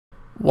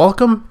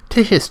Welcome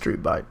to History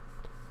Bite.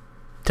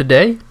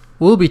 Today,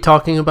 we'll be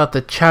talking about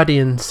the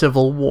Chadian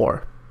Civil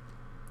War.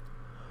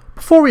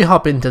 Before we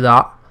hop into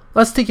that,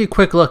 let's take a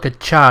quick look at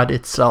Chad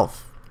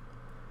itself.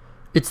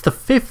 It's the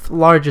 5th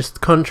largest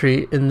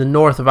country in the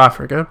north of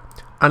Africa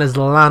and is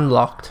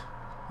landlocked,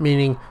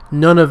 meaning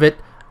none of it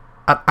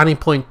at any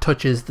point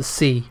touches the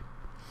sea.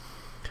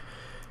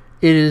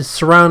 It is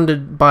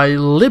surrounded by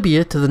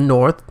Libya to the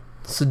north,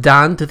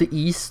 Sudan to the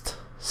east,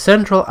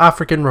 Central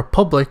African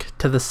Republic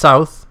to the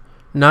south,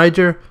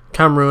 Niger,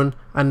 Cameroon,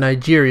 and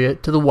Nigeria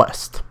to the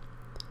west.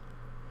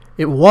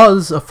 It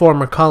was a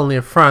former colony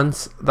of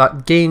France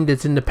that gained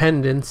its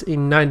independence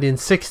in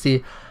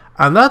 1960,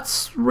 and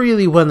that's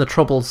really when the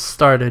troubles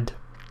started.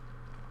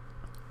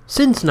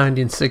 Since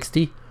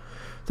 1960,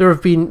 there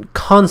have been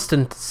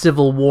constant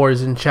civil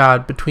wars in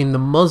Chad between the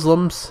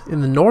Muslims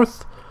in the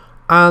north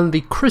and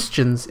the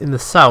Christians in the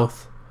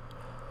south.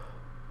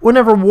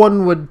 Whenever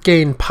one would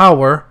gain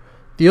power,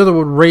 the other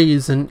would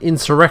raise an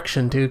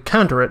insurrection to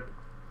counter it.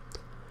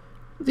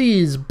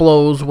 These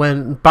blows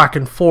went back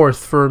and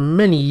forth for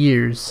many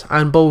years,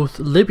 and both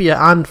Libya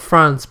and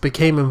France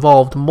became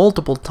involved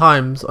multiple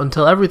times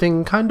until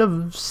everything kind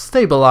of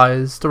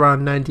stabilized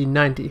around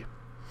 1990.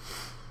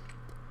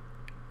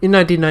 In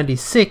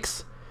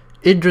 1996,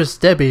 Idris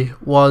Deby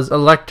was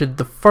elected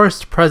the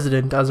first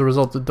president as a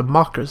result of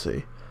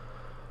democracy.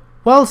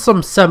 While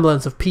some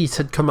semblance of peace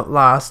had come at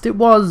last, it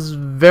was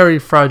very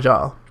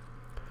fragile.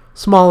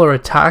 Smaller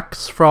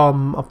attacks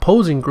from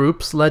opposing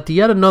groups led to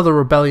yet another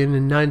rebellion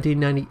in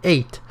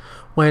 1998,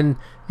 when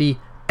the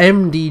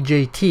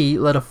MDJT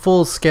led a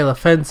full-scale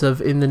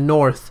offensive in the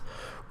north,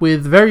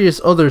 with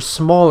various other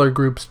smaller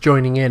groups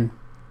joining in.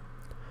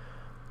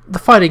 The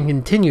fighting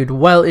continued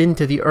well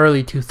into the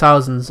early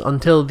 2000s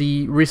until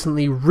the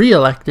recently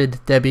re-elected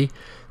Deby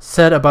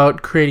set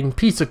about creating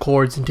peace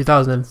accords in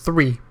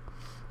 2003.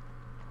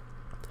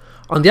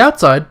 On the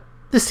outside,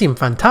 this seemed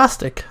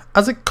fantastic,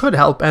 as it could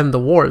help end the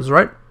wars,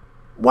 right?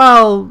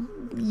 Well,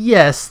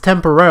 yes,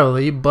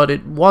 temporarily, but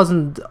it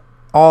wasn't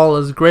all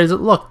as great as it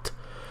looked.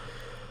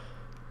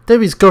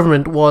 Deby's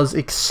government was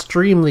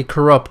extremely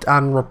corrupt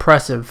and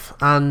repressive,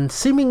 and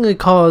seemingly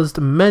caused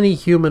many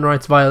human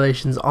rights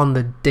violations on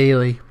the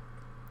daily.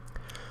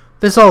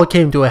 This all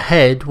came to a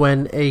head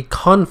when a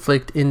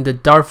conflict in the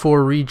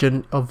Darfur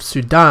region of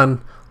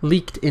Sudan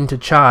leaked into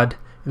Chad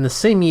in the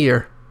same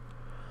year.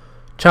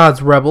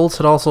 Chad's rebels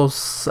had also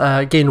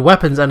gained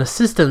weapons and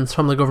assistance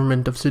from the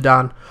government of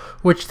Sudan,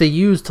 which they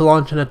used to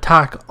launch an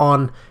attack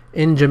on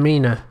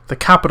N'Djamena, the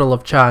capital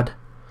of Chad.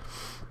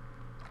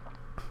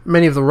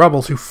 Many of the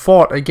rebels who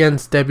fought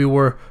against Deby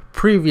were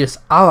previous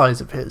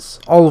allies of his,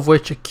 all of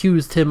which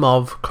accused him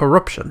of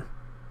corruption.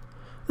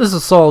 This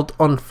assault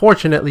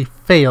unfortunately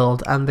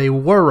failed and they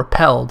were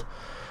repelled.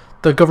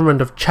 The government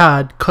of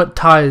Chad cut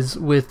ties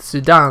with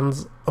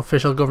Sudan's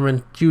official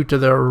government due to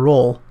their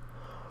role.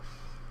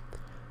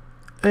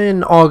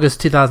 In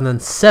August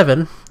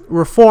 2007,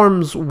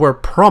 reforms were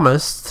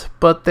promised,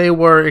 but they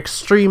were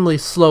extremely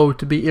slow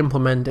to be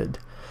implemented.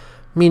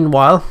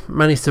 Meanwhile,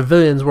 many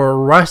civilians were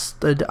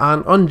arrested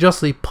and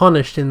unjustly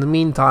punished in the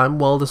meantime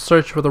while the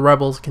search for the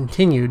rebels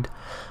continued.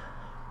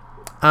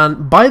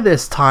 And by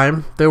this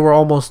time, there were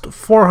almost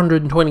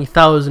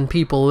 420,000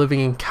 people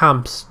living in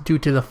camps due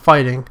to the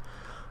fighting.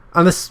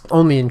 And this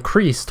only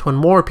increased when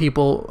more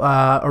people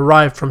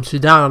arrived from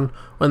Sudan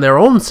when their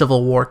own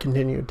civil war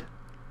continued.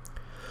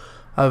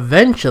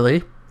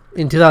 Eventually,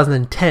 in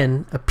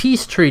 2010, a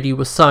peace treaty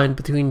was signed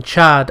between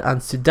Chad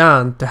and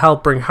Sudan to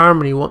help bring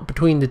harmony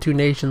between the two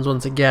nations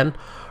once again,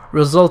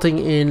 resulting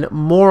in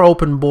more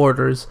open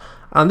borders,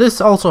 and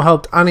this also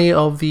helped any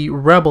of the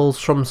rebels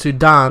from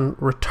Sudan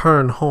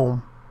return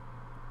home.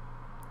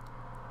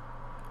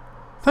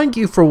 Thank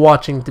you for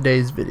watching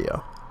today's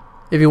video.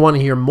 If you want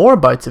to hear more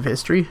bites of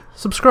history,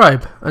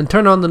 subscribe and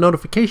turn on the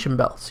notification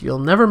bell so you'll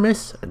never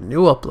miss a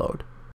new upload.